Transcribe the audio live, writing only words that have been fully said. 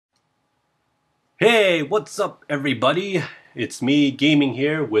Hey, what's up, everybody? It's me gaming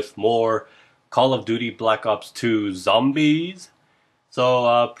here with more Call of Duty Black Ops 2 Zombies.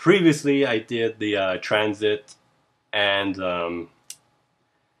 Previously I did the transit, and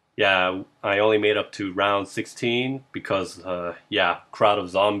yeah, I only made up to round 16 because, yeah, crowd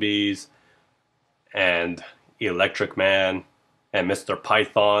of zombies and Electric Man and Mr.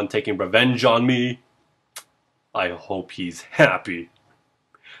 Python taking revenge on me. I hope he's happy.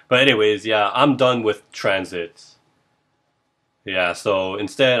 But anyways, yeah, I'm done with transit. Yeah, so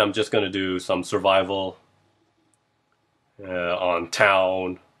instead I'm just gonna do some survival on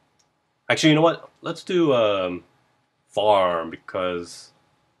town. Actually, you know what? Let's do farm because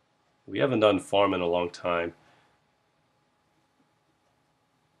we haven't done farm in a long time.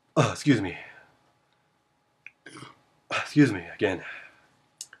 Oh, excuse me. Excuse me again.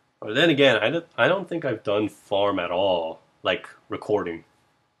 But then again, I don't think I've done farm at all, like recording.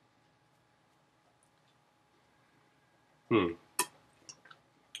 Hmm.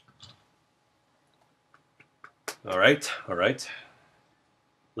 All right, all right.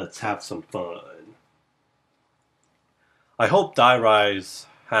 Let's have some fun. I hope Die Rise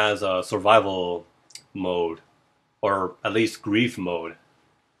has a survival mode, or at least grief mode,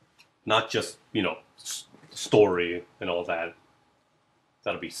 not just story and all that.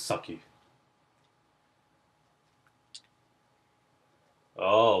 That'll be sucky.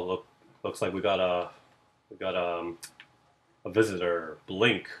 Oh, looks like we got a visitor.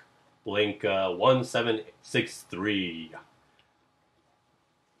 Blink 1763.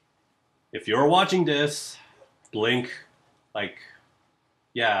 If you're watching this, Blink, like,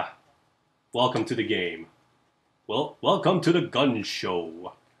 yeah, welcome to the game. Well, welcome to the gun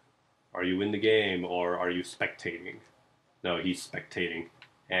show. Are you in the game or are you spectating? No, he's spectating.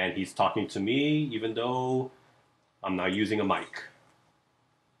 And he's talking to me even though I'm not using a mic.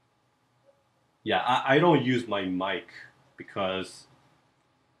 Yeah, I don't use my mic because,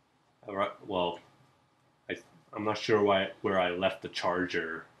 well, I, I'm not sure where I left the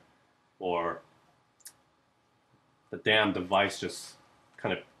charger, or the damn device just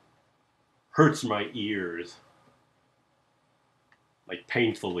kind of hurts my ears, like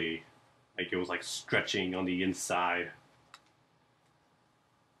painfully, like it was like stretching on the inside.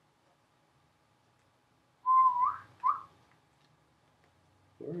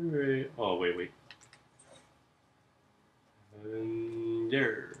 Oh, wait. And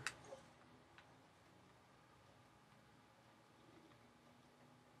there.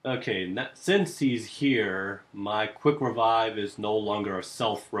 Okay, since he's here, my quick revive is no longer a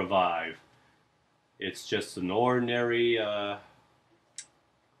self revive. It's just an ordinary, uh,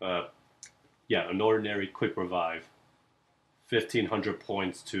 yeah, an ordinary quick revive. 1,500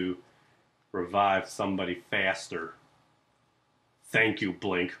 points to revive somebody faster. Thank you,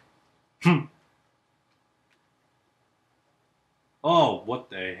 Blink. Oh, what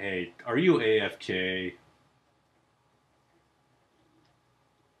the hey? Are you AFK?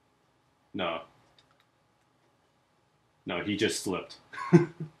 No. No, he just slipped.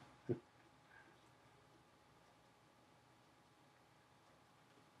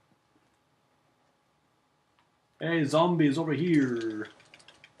 Hey, zombies over here.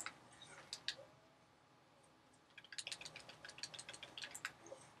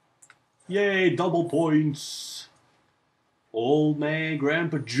 Yay, double points. Old man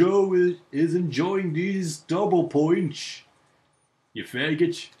Grandpa Joe is enjoying these double points. You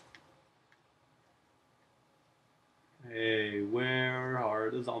faggot. Hey, where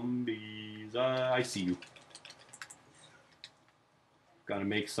are the zombies? I see you. Gotta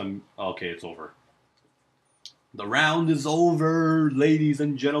make some... Okay, it's over. The round is over, ladies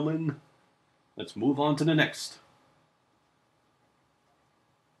and gentlemen. Let's move on to the next.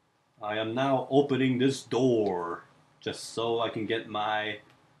 I am now opening this door just so I can get my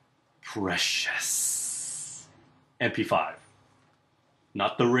precious MP5.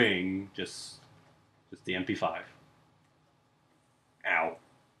 Not the ring, just the MP5. Ow.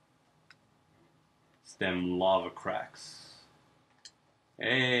 Stem lava cracks.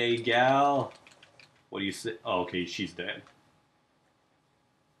 Hey, gal. What do you say? Oh, okay, she's dead.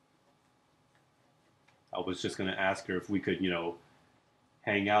 I was just gonna ask her if we could,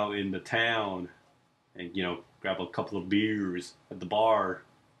 hang out in the town and, grab a couple of beers at the bar.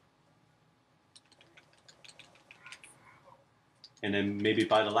 And then maybe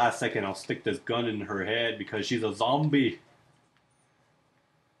by the last second I'll stick this gun in her head because she's a zombie.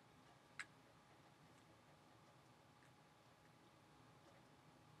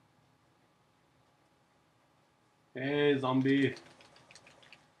 Hey, zombie.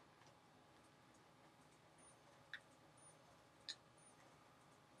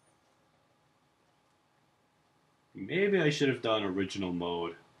 Maybe I should have done original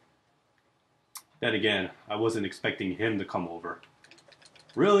mode. Then again, I wasn't expecting him to come over.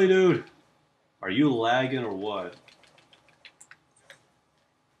 Really, dude? Are you lagging or what?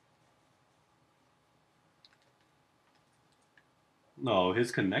 No, his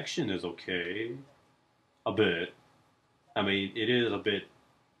connection is okay. A bit. I mean, it is a bit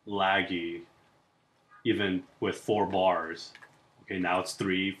laggy, even with 4 bars. Okay, now it's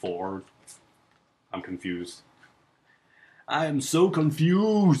 3, 4. I'm confused. I am so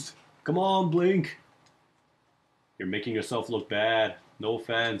confused! Come on, Blink! You're making yourself look bad. No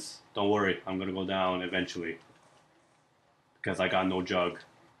offense. Don't worry, I'm gonna go down eventually. Because I got no jug.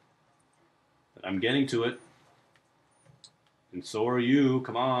 But I'm getting to it. And so are you.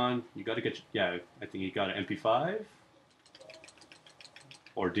 Come on. You gotta get... Yeah, I think you got an MP5?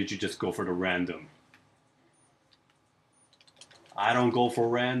 Or did you just go for the random? I don't go for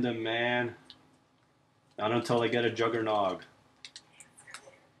random, man. Not until I get a juggernog.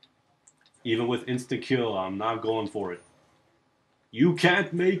 Even with insta-kill, I'm not going for it. You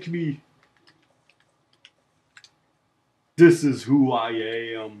can't make me. This is who I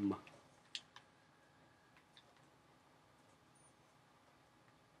am.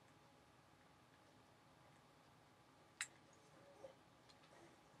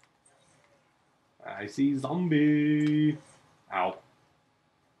 I see zombie. Ow.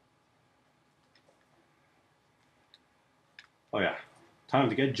 Oh yeah. Time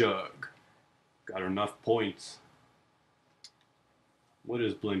to get jug. Got enough points. What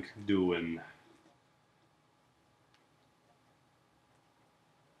is Blink doing?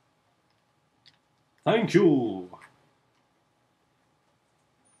 Thank you!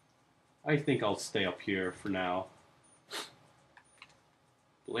 I think I'll stay up here for now.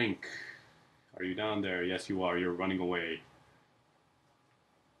 Blink. Are you down there? Yes, you are. You're running away.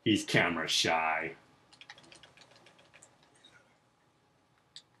 He's camera shy.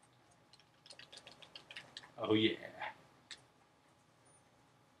 Oh yeah.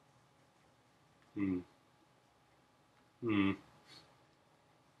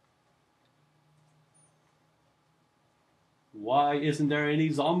 Why isn't there any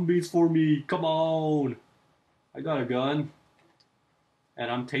zombies for me? Come on! I got a gun. And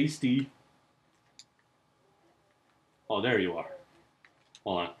I'm tasty. Oh, there you are.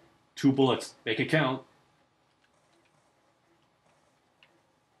 Hold on. 2 bullets. Make it count.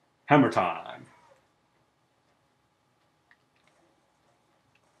 Hammer time.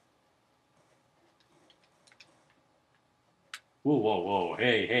 Whoa, whoa, whoa.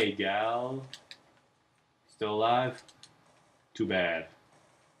 Hey, hey, gal. Still alive? Too bad.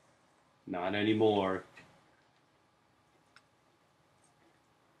 Not anymore.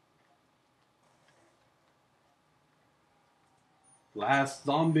 Last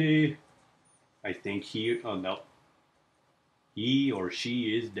zombie. I think he... Oh, no. He or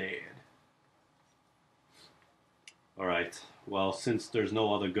she is dead. Alright. Well, since there's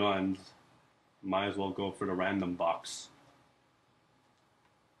no other guns, might as well go for the random box.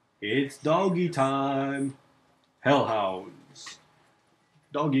 It's doggy time. Hellhounds.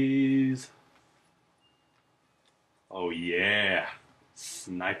 Doggies. Oh yeah.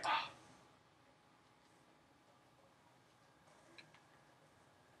 Sniper.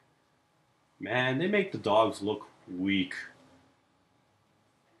 Man, they make the dogs look weak.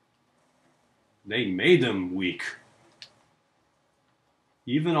 They made them weak.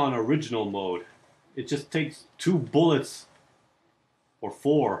 Even on original mode, it just takes 2 bullets or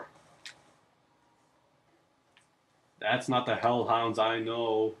 4. That's not the hellhounds I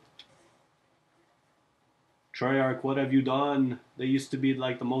know. Treyarch, what have you done? They used to be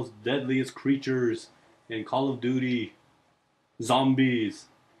like the most deadliest creatures in Call of Duty. Zombies.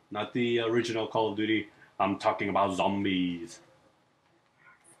 Not the original Call of Duty. I'm talking about zombies.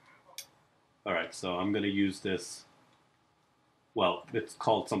 Alright, so I'm gonna use this. Well, it's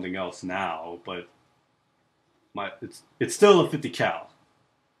called something else now, but it's still a 50 cal.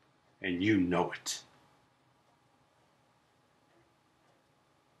 And you know it.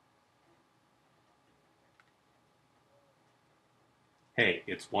 Hey,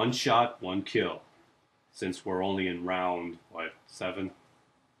 it's 1 shot, 1 kill. Since we're only in round, what, 7?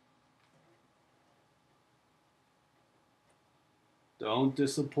 Don't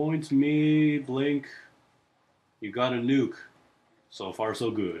disappoint me, Blink. You got a nuke. So far, so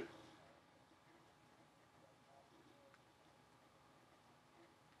good.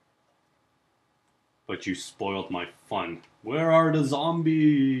 But you spoiled my fun. Where are the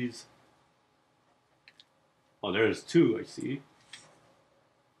zombies? Oh, there's 2, I see.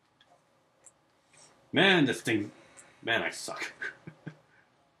 Man, this thing... Man, I suck.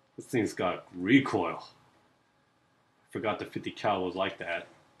 This thing's got recoil. Forgot the 50 cal was like that.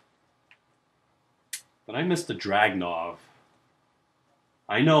 But I missed the Dragnov.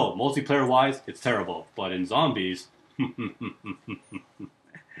 I know, multiplayer wise, it's terrible, but in zombies, you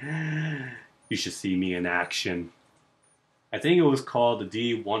should see me in action. I think it was called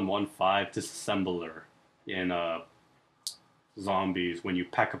the D115 Disassembler in zombies when you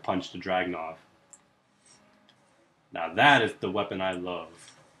pack a punch the Dragnov. Now that is the weapon I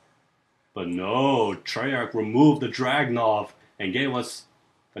love. But no, Treyarch removed the Dragnov and gave us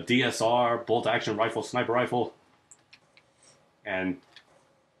a DSR, bolt action rifle, sniper rifle, and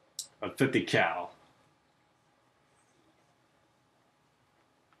a 50 cal.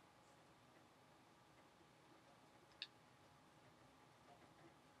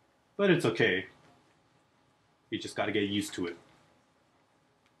 But it's okay. You just gotta get used to it.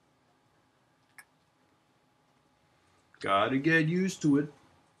 Gotta get used to it.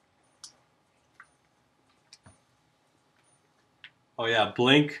 Oh yeah,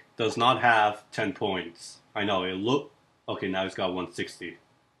 Blink does not have 10 points. I know, it looked... Okay, now he's got 160.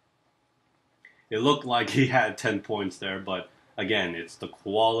 It looked like he had 10 points there, but again, it's the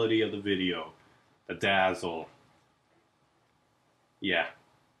quality of the video. The dazzle. Yeah.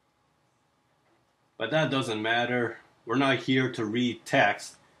 But that doesn't matter. We're not here to read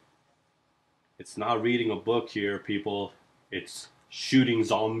text. It's not reading a book here, people. It's shooting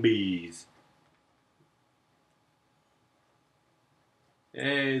zombies.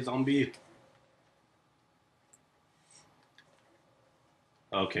 Hey, zombie.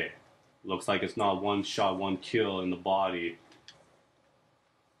 Okay. Looks like it's not one shot, one kill in the body.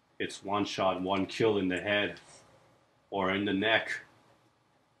 It's one shot, one kill in the head. Or in the neck.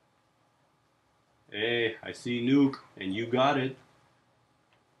 Hey, I see Nuke, and you got it.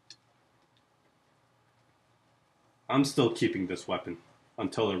 I'm still keeping this weapon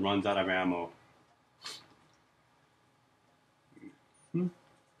until it runs out of ammo.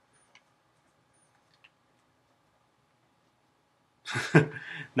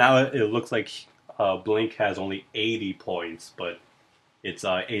 Now it looks like Blink has only 80 points, but it's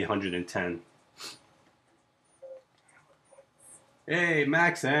 810. Hey,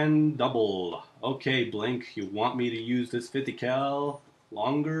 max and double. Okay, Blink, you want me to use this 50 cal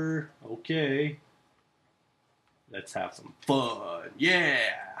longer? Okay. Let's have some fun. Yeah!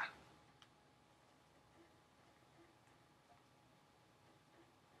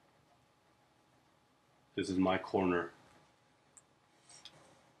 This is my corner.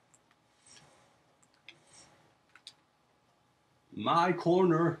 My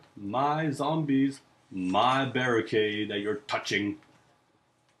corner, my zombies, my barricade that you're touching.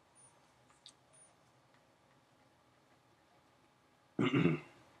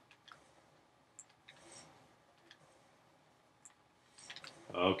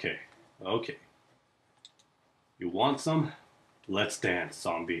 Okay, okay. You want some? Let's dance,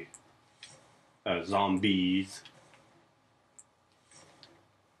 zombie. Zombies.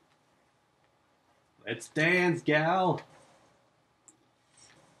 Let's dance, gal.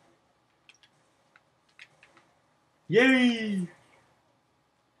 Yay!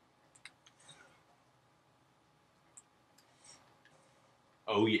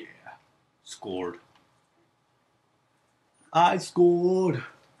 Oh yeah. Scored. I scored.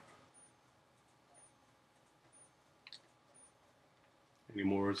 Any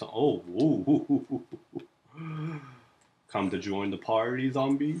more? Oh, whoa. Come to join the party,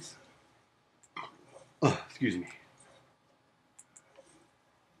 zombies. Excuse me.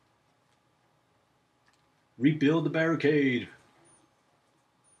 Rebuild the barricade.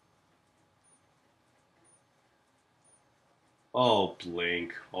 Oh,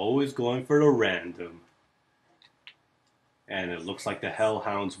 Blink. Always going for the random. And it looks like the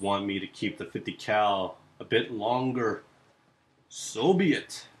Hellhounds want me to keep the 50 cal a bit longer. So be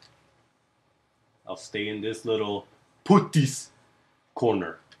it. I'll stay in this little putties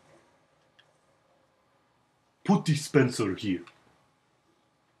corner. Putty Spencer here.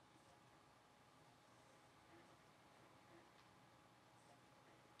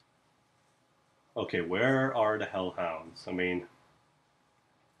 Okay, where are the Hellhounds? I mean,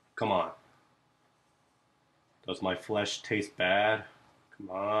 come on. Does my flesh taste bad? Come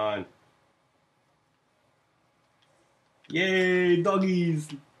on. Yay, doggies!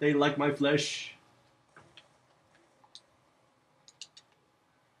 They like my flesh.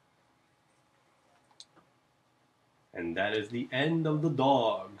 And that is the end of the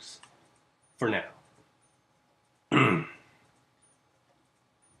dogs. For now.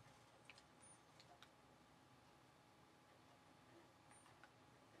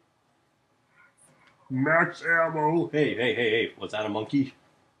 Max ammo. Hey. Was that a monkey?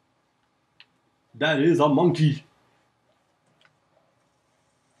 That is a monkey.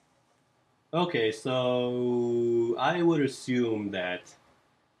 Okay, so I would assume that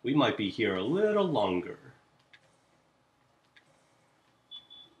we might be here a little longer.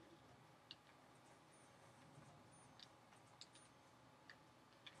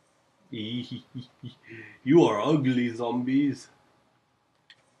 You are ugly, zombies.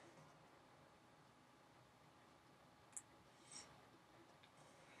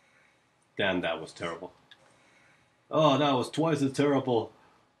 Damn, that was terrible. Oh, that was twice as terrible.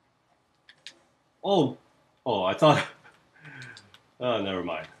 Oh, oh, I thought. Oh, never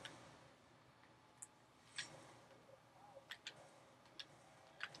mind.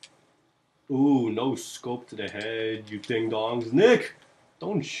 Ooh, no scope to the head, you ding dongs. Nick!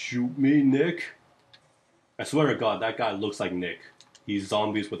 Don't shoot me, Nick. I swear to God, that guy looks like Nick. He's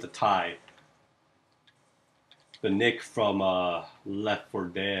zombies with a tie. The Nick from Left 4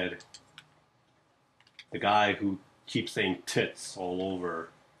 Dead. The guy who keeps saying tits all over.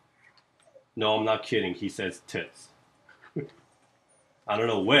 No, I'm not kidding. He says tits. I don't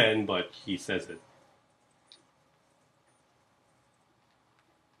know when, but he says it.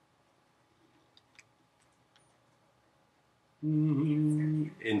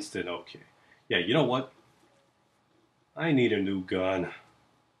 Instant, okay. Yeah, you know what? I need a new gun.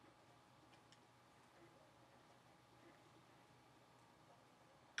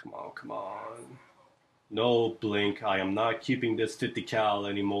 Come on, come on. No, Blink, I am not keeping this 50 cal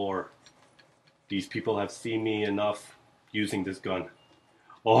anymore. These people have seen me enough using this gun.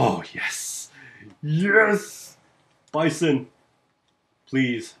 Oh, yes! Yes! Bison,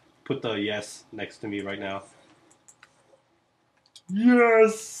 please put the yes next to me right now.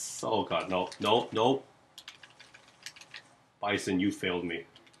 Yes! Oh god, no, no, no. Bison, you failed me.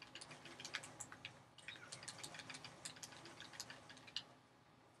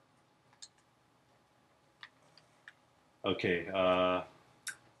 Okay, I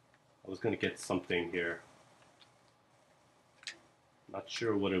was gonna get something here. Not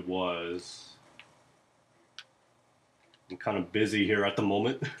sure what it was. I'm kind of busy here at the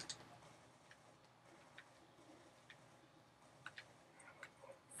moment.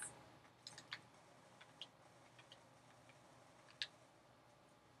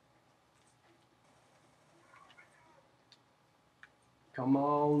 Come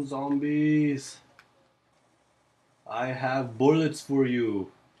on, zombies. I have bullets for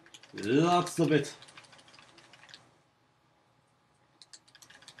you. Lots of it.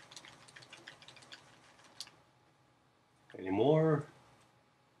 Any more?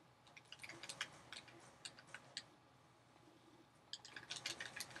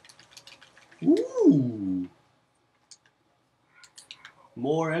 Ooh!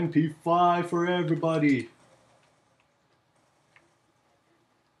 More MP5 for everybody.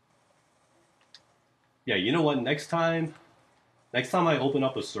 Yeah, you know what? Next time I open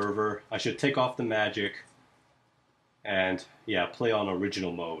up a server, I should take off the magic and yeah, play on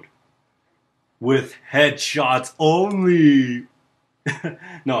original mode with headshots only.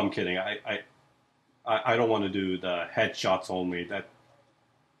 No, I'm kidding. I don't want to do the headshots only. That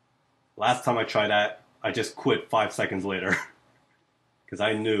last time I tried that, I just quit 5 seconds later because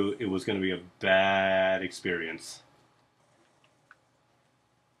I knew it was going to be a bad experience.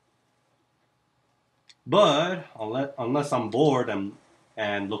 But unless I'm bored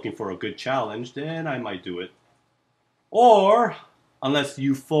and looking for a good challenge, then I might do it. Or unless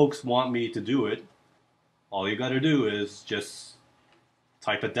you folks want me to do it, all you gotta do is just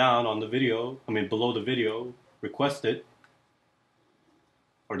type it down on the video. I mean, below the video, request it.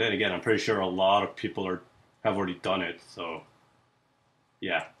 Or then again, I'm pretty sure a lot of people have already done it. So,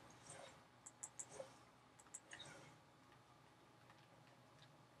 yeah.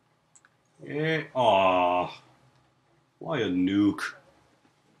 Yeah. Aw. Why a nuke?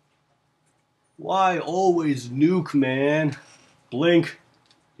 Why always nuke, man? Blink.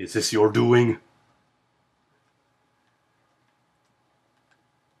 Is this your doing?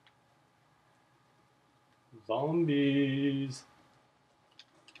 Zombies.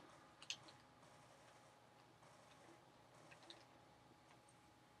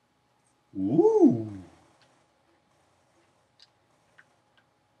 Ooh.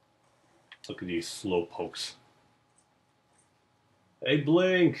 Look at these slow pokes. Hey,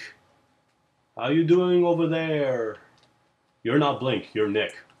 Blink. How you doing over there? You're not Blink, you're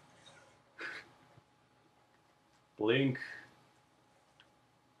Nick. Blink.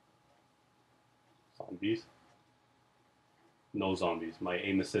 Zombies. No zombies. My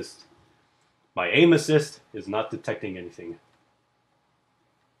aim assist is not detecting anything.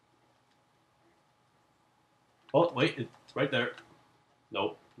 Oh, wait, it's right there.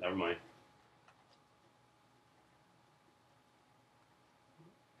 Nope, never mind.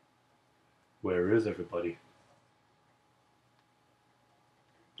 Where is everybody?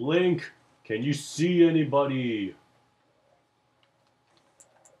 Blink! Can you see anybody?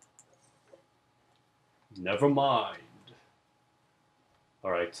 Never mind.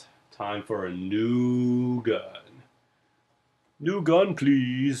 Alright, time for a new gun. New gun,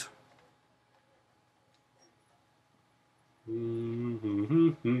 please.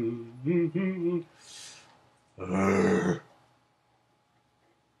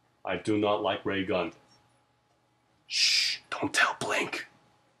 I do not like ray gun. Shh, don't tell Blink.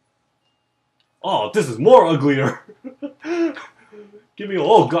 Oh, this is more uglier. Give me,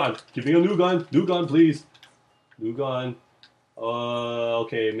 oh god, give me a new gun, please. New gun.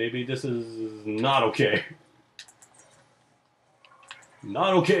 Okay, maybe this is not okay.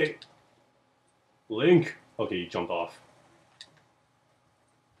 Not okay. Link. Okay, you jumped off.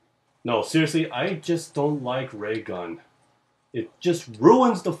 No, seriously, I just don't like ray gun. It just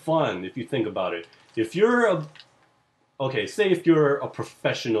ruins the fun if you think about it. If you're a... Okay, say if you're a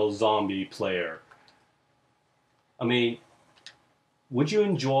professional zombie player. I mean, would you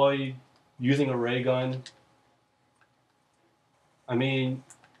enjoy using a ray gun? I mean...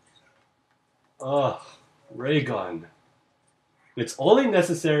 ray gun. It's only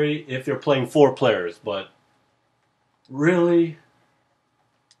necessary if you're playing 4 players, but... Really?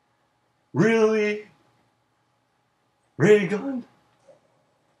 Really? Ray gun?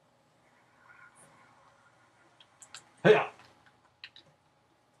 Hey!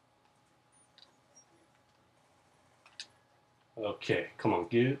 Okay, come on,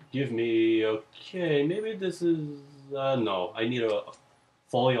 give me... Okay, maybe this is... no, I need a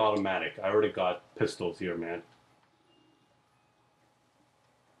fully automatic. I already got pistols here, man.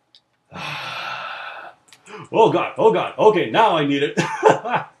 Oh god, okay, now I need it.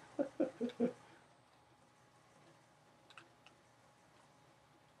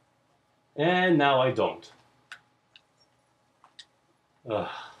 And now I don't.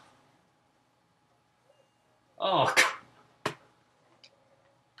 Oh,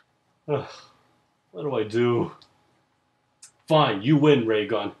 what do I do? Fine, you win, ray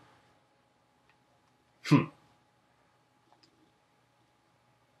gun.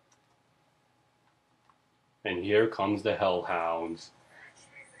 And here comes the hellhounds.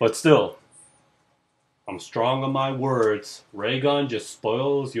 But still, I'm strong on my words. Ray gun just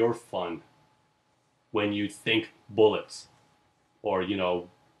spoils your fun. When you think bullets. Or, you know,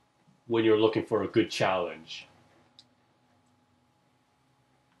 when you're looking for a good challenge.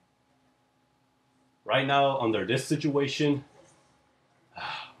 Right now, under this situation,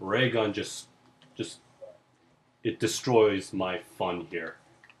 ray gun just it destroys my fun here.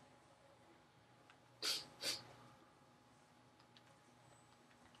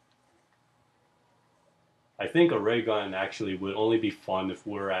 I think a ray gun actually would only be fun if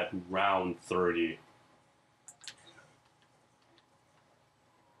we're at round 30.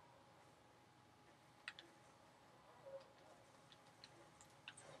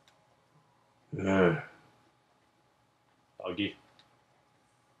 Doggy.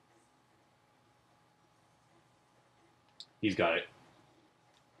 He's got it.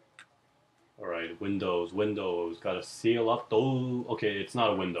 Alright, windows. Gotta seal up those. Okay, it's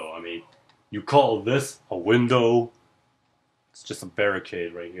not a window. I mean, you call this a window? It's just a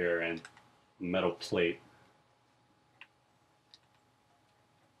barricade right here and metal plate.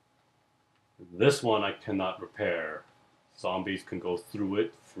 This one I cannot repair. Zombies can go through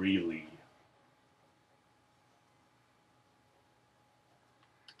it freely.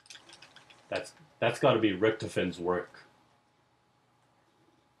 That's got to be Richtofon's work.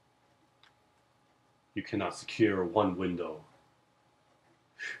 You cannot secure one window.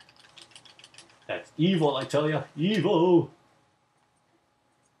 That's evil, I tell ya. Evil!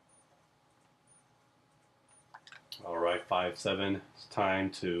 Alright, 5-7. It's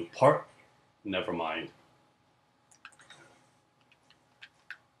time to part. Never mind.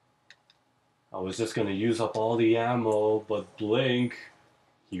 I was just gonna use up all the ammo, but Blink,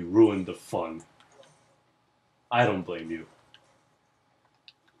 you ruined the fun. I don't blame you.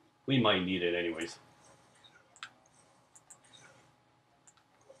 We might need it anyways.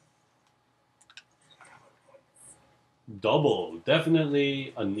 Double,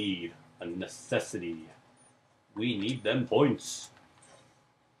 definitely a need, a necessity. We need them points.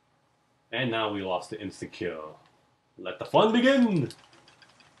 And now we lost the insta-kill. Let the fun begin!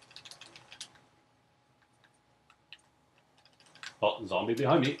 Oh, zombie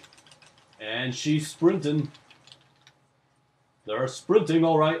behind me. And she's sprinting. They're sprinting,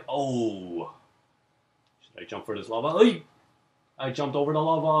 alright. Oh. Should I jump for this lava? Hey! I jumped over the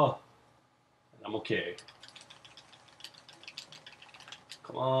lava. And I'm okay.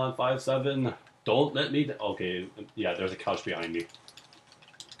 Come on, 5-7. Don't let me. Okay, yeah, there's a couch behind me.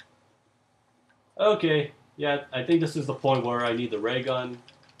 Okay, yeah, I think this is the point where I need the ray gun.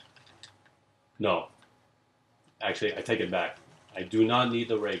 No, actually, I take it back. I do not need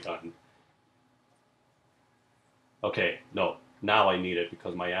the ray gun. Okay, no, now I need it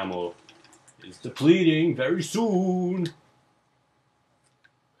because my ammo is depleting very soon.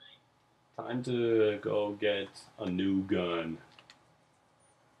 Time to go get a new gun.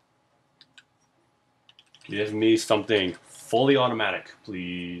 Give me something fully automatic,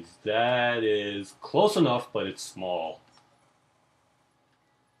 please. That is close enough, but it's small.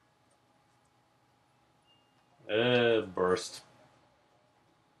 Burst.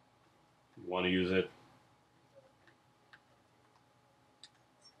 You want to use it?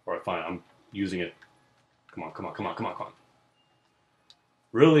 Alright, fine, I'm using it. Come on, come on, come on, come on, come on.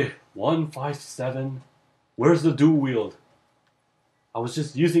 Really? 157? Where's the dual wield? I was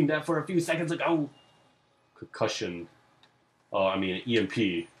just using that for a few seconds ago. Concussion. Oh, I mean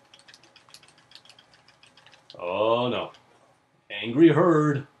EMP. Oh no. Angry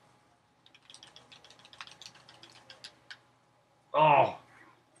herd. Oh.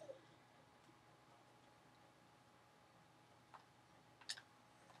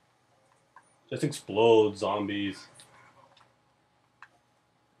 Just explode, zombies.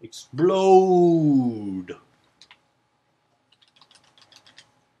 Explode.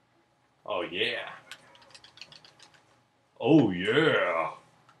 Oh yeah. Oh yeah.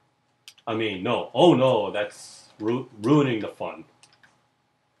 I mean, no. Oh no, that's ruining the fun.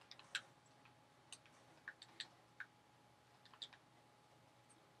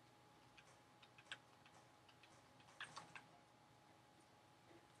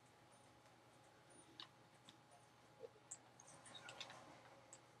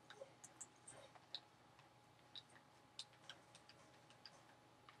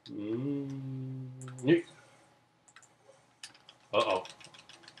 Uh-oh.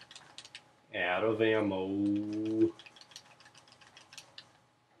 Out of ammo.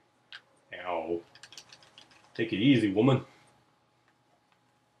 Ow. Take it easy, woman.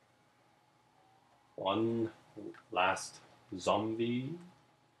 One last zombie.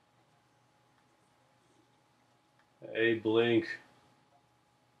 Hey, Blink.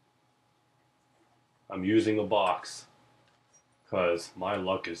 I'm using a box. Because my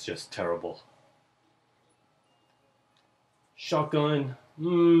luck is just terrible. Shotgun?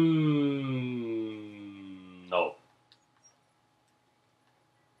 No.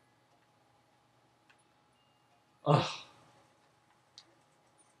 Ugh.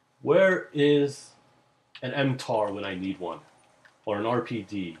 Where is an MTAR when I need one? Or an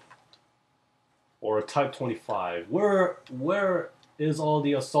RPD? Or a Type 25? Where is all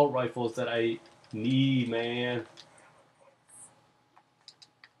the assault rifles that I need, man?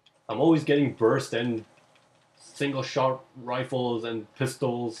 I'm always getting burst and single shot rifles and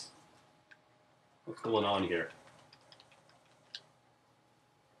pistols. What's going on here?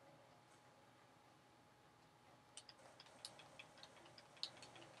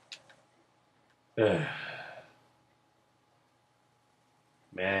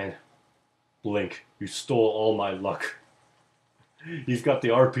 Man, Blink, you stole all my luck. He's got the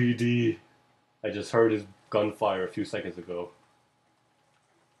RPD. I just heard his gunfire a few seconds ago.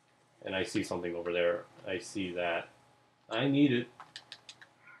 And I see something over there. I see that. I need it.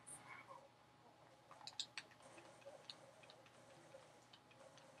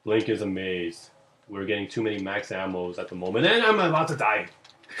 Blink is amazed. We're getting too many max ammos at the moment, and I'm about to die.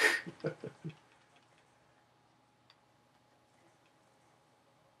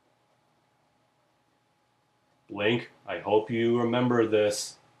 Blink, I hope you remember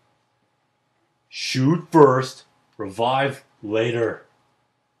this. Shoot first, revive later.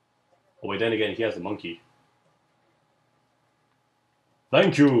 Oh wait, then again, he has a monkey.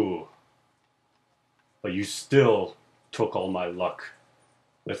 Thank you. But you still took all my luck.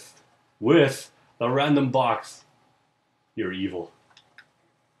 With the random box. You're evil.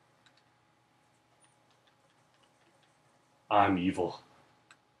 I'm evil.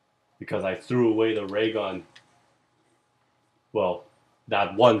 Because I threw away the ray gun. Well,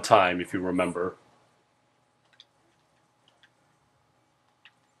 that one time, if you remember.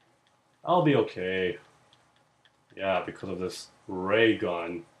 I'll be okay. Yeah, because of this ray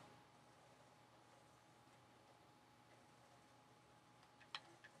gun.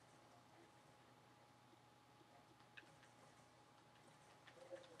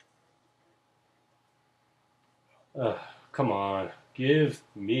 Come on, give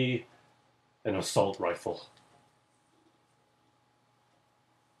me an assault rifle.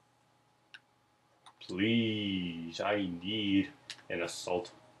 Please, I need an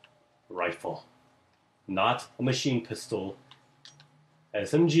assault rifle. Not a machine pistol.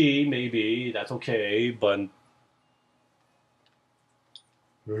 SMG, maybe, that's okay, but...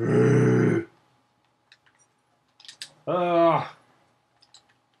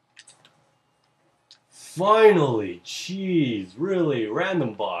 Finally! Jeez, really?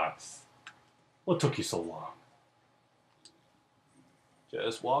 Random box. What took you so long?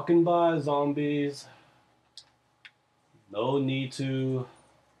 Just walking by, zombies. No need to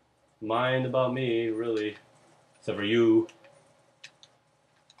mind about me, really. Except for you.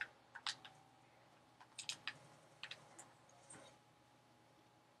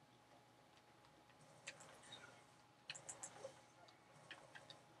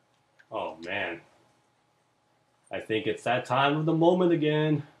 Oh man. I think it's that time of the moment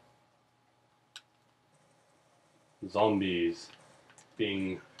again. Zombies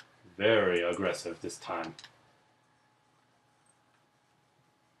being very aggressive this time.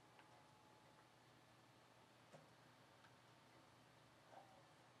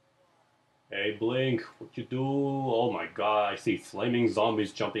 Hey Blink, what you do? Oh my god, I see flaming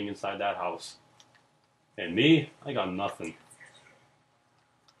zombies jumping inside that house. And me? I got nothing.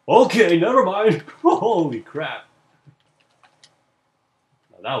 Okay, never mind. Holy crap.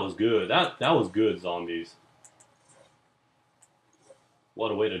 That was good. That was good, zombies.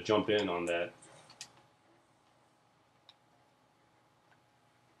 What a way to jump in on that.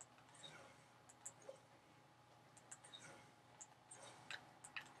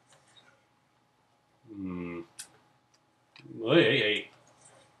 Hey.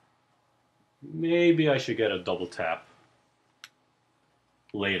 Maybe I should get a double tap.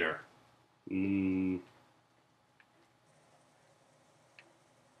 Later. Whew,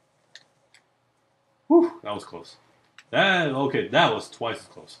 that was close. Okay, that was twice as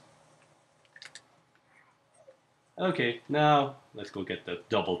close. Okay, now let's go get the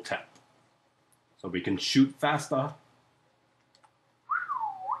double tap. So we can shoot faster.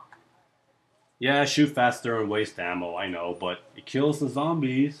 Yeah, shoot faster and waste ammo, I know, but it kills the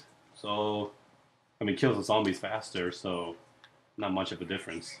zombies. So, I mean, kills the zombies faster, so not much of a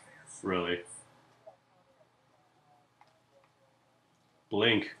difference, really.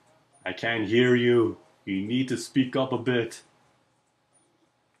 Blink, I can't hear you. You need to speak up a bit.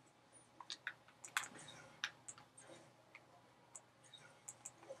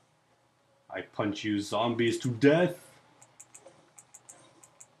 I punch you zombies to death.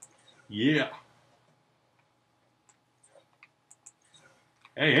 Yeah.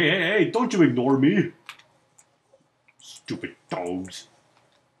 Hey, don't you ignore me. Stupid dogs.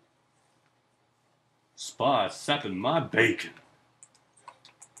 Spa sapping my bacon.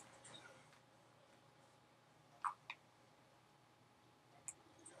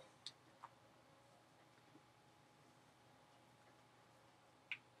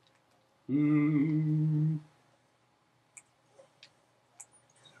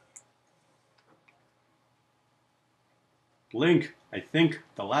 Link, I think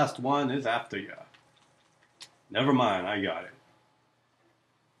the last one is after you. Never mind, I got it.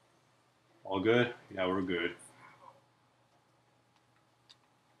 All good? Yeah, we're good.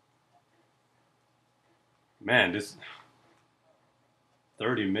 Man, this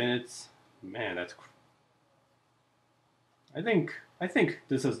 30 minutes. Man, that's... I think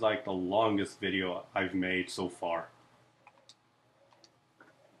this is like the longest video I've made so far.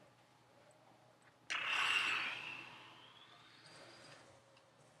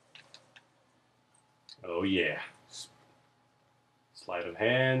 Oh yeah. Sleight of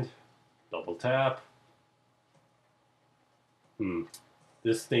hand, double tap.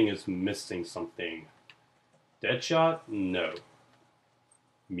 This thing is missing something. Deadshot? No.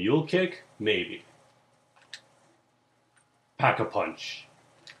 Mule kick? Maybe. Pack-a-punch.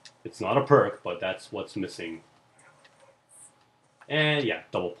 It's not a perk, but that's what's missing. And yeah,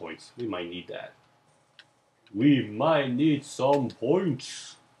 double points. We might need that. We might need some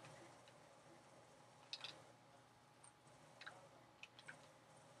points.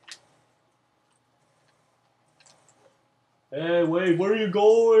 Hey, wait, where are you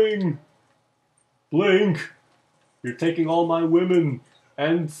going? Blink! You're taking all my women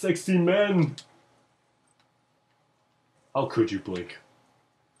and sexy men. How could you, Blink?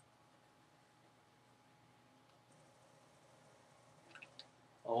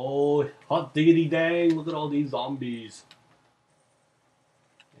 Oh, hot diggity dang, look at all these zombies.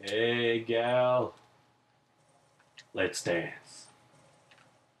 Hey, gal. Let's dance.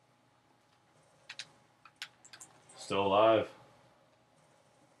 Still alive.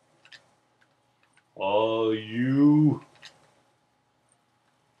 Oh, you.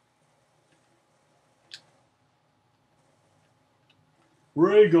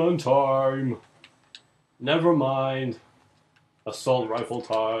 Ray gun time. Never mind. Assault rifle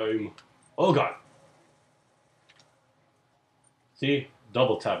time. Oh god. See?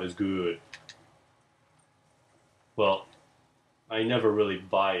 Double tap is good. Well, I never really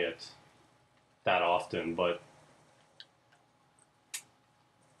buy it that often, but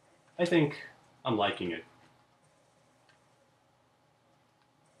I think I'm liking it.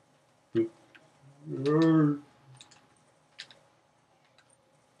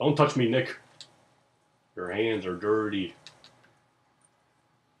 Don't touch me, Nick. Your hands are dirty.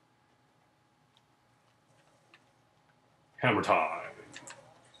 Hammer time.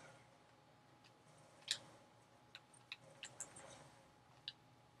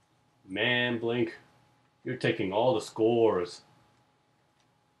 Man, Blink, you're taking all the scores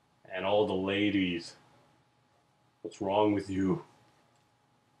and all the ladies. What's wrong with you?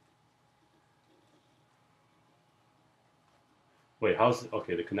 Wait, how's...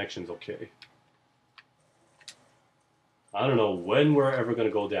 Okay, the connection's okay. I don't know when we're ever gonna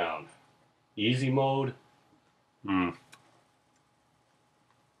go down. Easy mode? Hard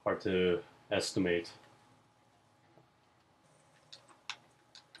to estimate.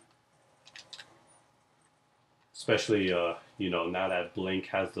 Especially, now that Blink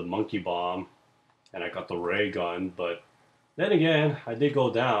has the monkey bomb and I got the ray gun, but then again, I did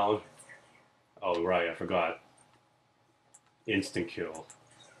go down. Oh, right, I forgot. Instant kill.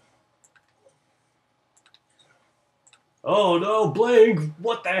 Oh no, Blink!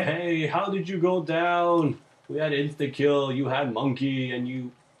 What the hey? How did you go down? We had instant kill, you had monkey, and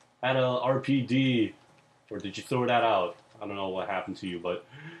you had a RPD. Or did you throw that out? I don't know what happened to you, but...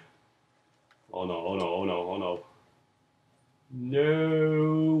 Oh no, oh no, oh no, oh no.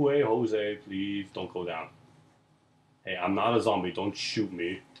 No way, Jose, please don't go down. Hey, I'm not a zombie, don't shoot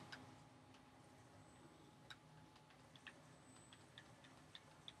me.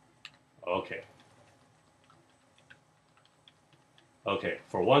 Okay. Okay,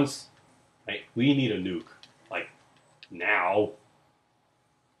 for once, we need a nuke. Like, now.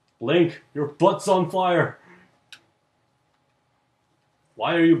 Blink, your butt's on fire!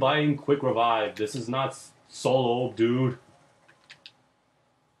 Why are you buying quick revive? This is not solo, dude.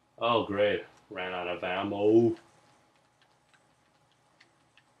 Oh, great. Ran out of ammo.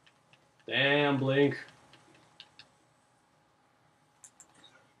 Damn, Blink.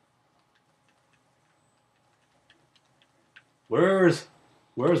 Where's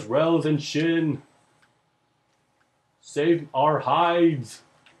Rels and Shin? Save our hides.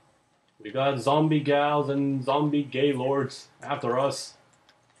 We got zombie gals and zombie gay lords after us.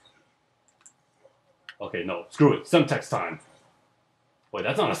 Okay, no, screw it. Semtex time. Wait,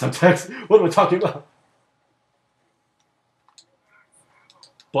 that's not a Semtex. What am I talking about?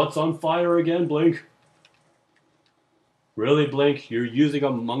 Butts on fire again, Blink. Really, Blink? You're using a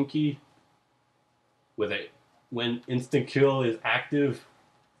monkey with a... when instant kill is active?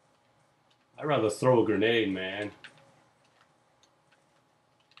 I'd rather throw a grenade, man.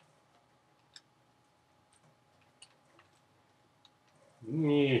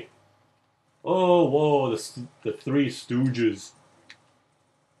 Meh. Oh, whoa, the Three Stooges.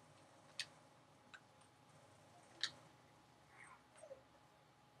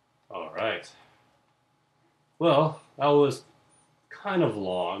 Alright. Well, that was kind of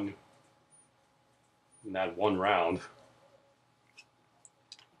long in that one round.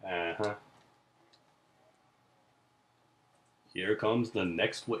 Uh-huh. Here comes the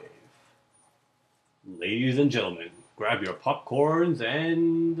next wave. Ladies and gentlemen, grab your popcorns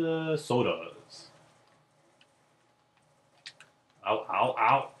and sodas. Ow, ow,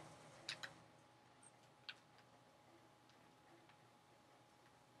 ow.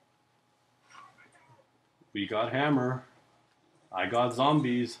 We got hammer. I got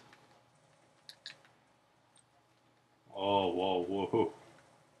zombies. Oh, whoa, whoa.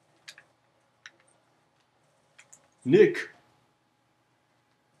 Nick.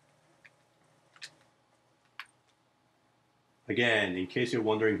 Again, in case you're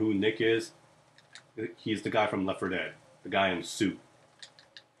wondering who Nick is, he's the guy from Left 4 Dead. The guy in the suit.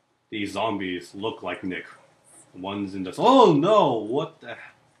 These zombies look like Nick. The ones in the... Oh no! What the...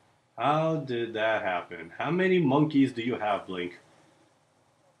 How did that happen? How many monkeys do you have, Blink?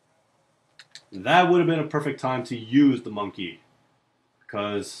 That would have been a perfect time to use the monkey.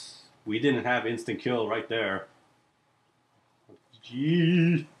 Because we didn't have instant kill right there.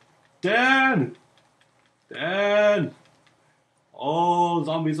 Gee. Dan! Dan! Oh,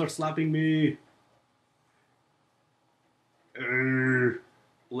 zombies are slapping me.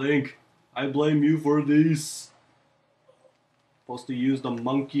 Blink, I blame you for this. Supposed to use the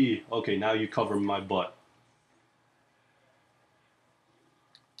monkey. Okay, now you cover my butt.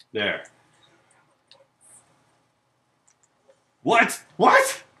 There. What?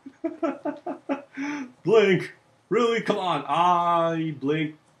 What? Blink. Really? Come on.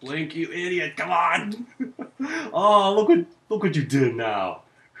 Blink. Blink, you idiot. Come on. Oh, look what you did now.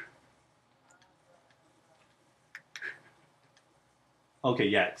 Okay,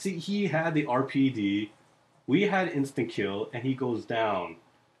 yeah. See, he had the RPD. We had instant kill, and he goes down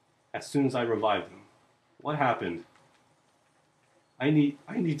as soon as I revived him. What happened? I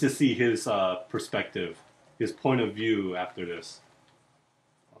need to see his perspective, his point of view after this.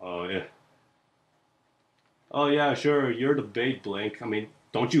 Oh yeah. Oh yeah, sure. You're the bait, Blink. I mean,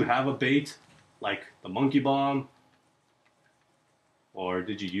 don't you have a bait like the monkey bomb, or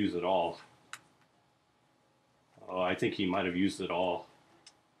did you use it all? Oh, I think he might have used it all.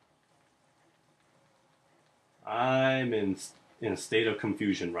 I'm in a state of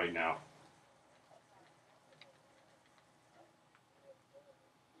confusion right now.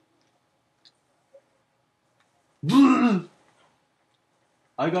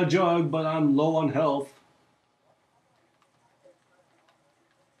 I got jug, but I'm low on health.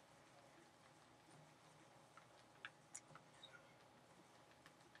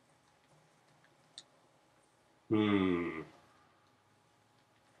 Hmm.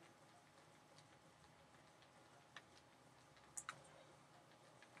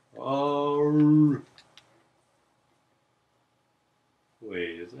 Oh.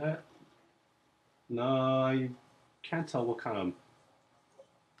 Wait, is that? No, I can't tell what kind of.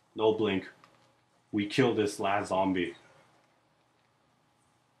 No blink. We killed this last zombie.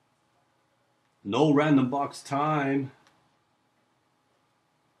 No random box time.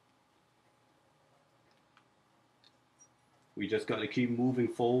 We just gotta keep moving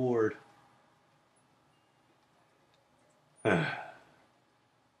forward.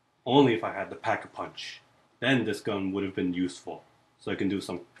 Only if I had the pack-a-punch. Then this gun would have been useful. So I can do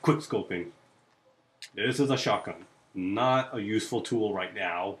some quick scoping. This is a shotgun. Not a useful tool right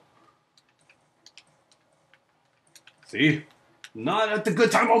now. See? Not at the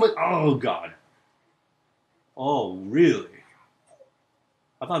good time moment. Oh, God. Oh, really?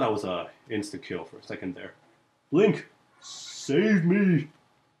 I thought that was a insta-kill for a second there. Blink, save me.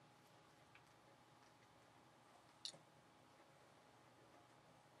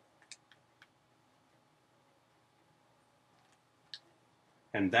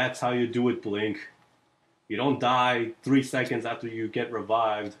 And that's how you do it, Blink. You don't die 3 seconds after you get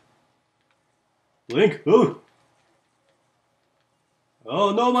revived. Blink! Ooh!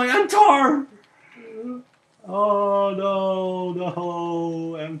 Oh no, my MTAR! Oh no,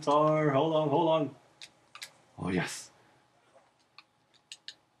 no, MTAR. Hold on, hold on. Oh yes.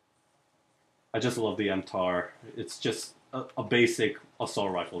 I just love the MTAR. It's just a basic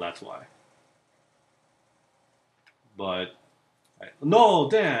assault rifle, that's why. But, no,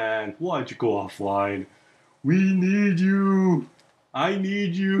 Dan, why'd you go offline? We need you. I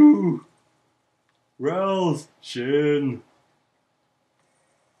need you. Rels, Shin.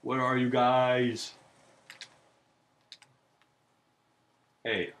 Where are you guys?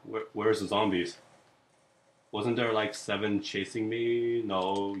 Hey, where's the zombies? Wasn't there like 7 chasing me?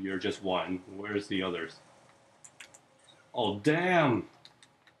 No, you're just 1. Where's the others? Oh, damn.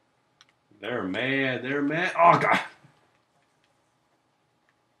 They're mad. They're mad. Oh, God.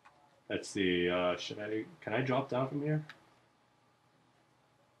 Let's see. Can I drop down from here?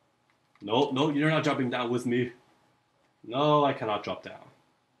 No, no, you're not dropping down with me. No, I cannot drop down.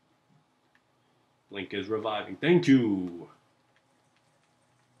 Blink is reviving. Thank you.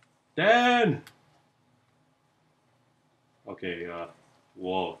 Dan! Okay,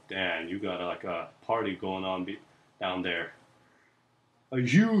 whoa, Dan, you got like a party going on down there. A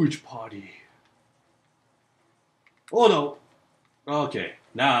huge party. Oh no! Okay,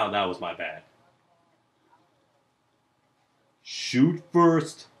 now that was my bad. Shoot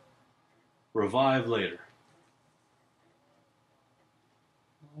first, revive later.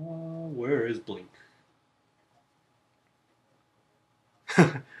 Where is Blink?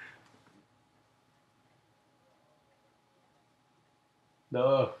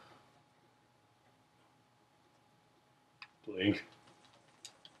 No. Blink.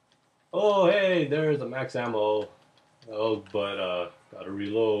 Oh, hey, there's a max ammo. Oh, but, gotta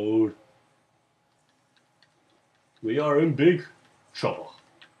reload. We are in big trouble.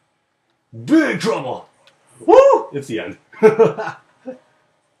 Big trouble! Woo! It's the end.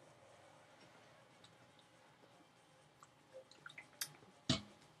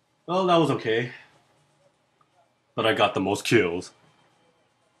 Well, that was okay. But I got the most kills.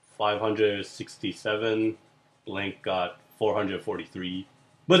 567. Blink got 443.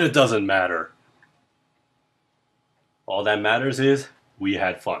 But it doesn't matter. All that matters is we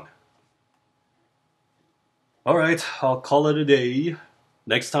had fun. Alright, I'll call it a day.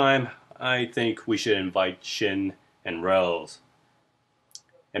 Next time, I think we should invite Shin and Rels.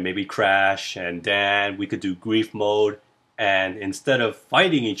 And maybe Crash and Dan. We could do grief mode. And instead of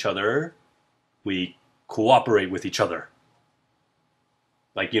fighting each other, we cooperate with each other.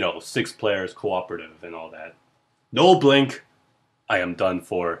 Like, 6 players cooperative and all that. No blink. I am done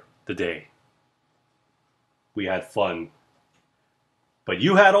for the day. We had fun. But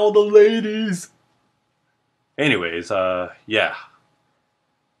you had all the ladies. Anyways, yeah.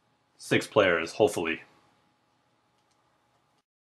 6 players, hopefully.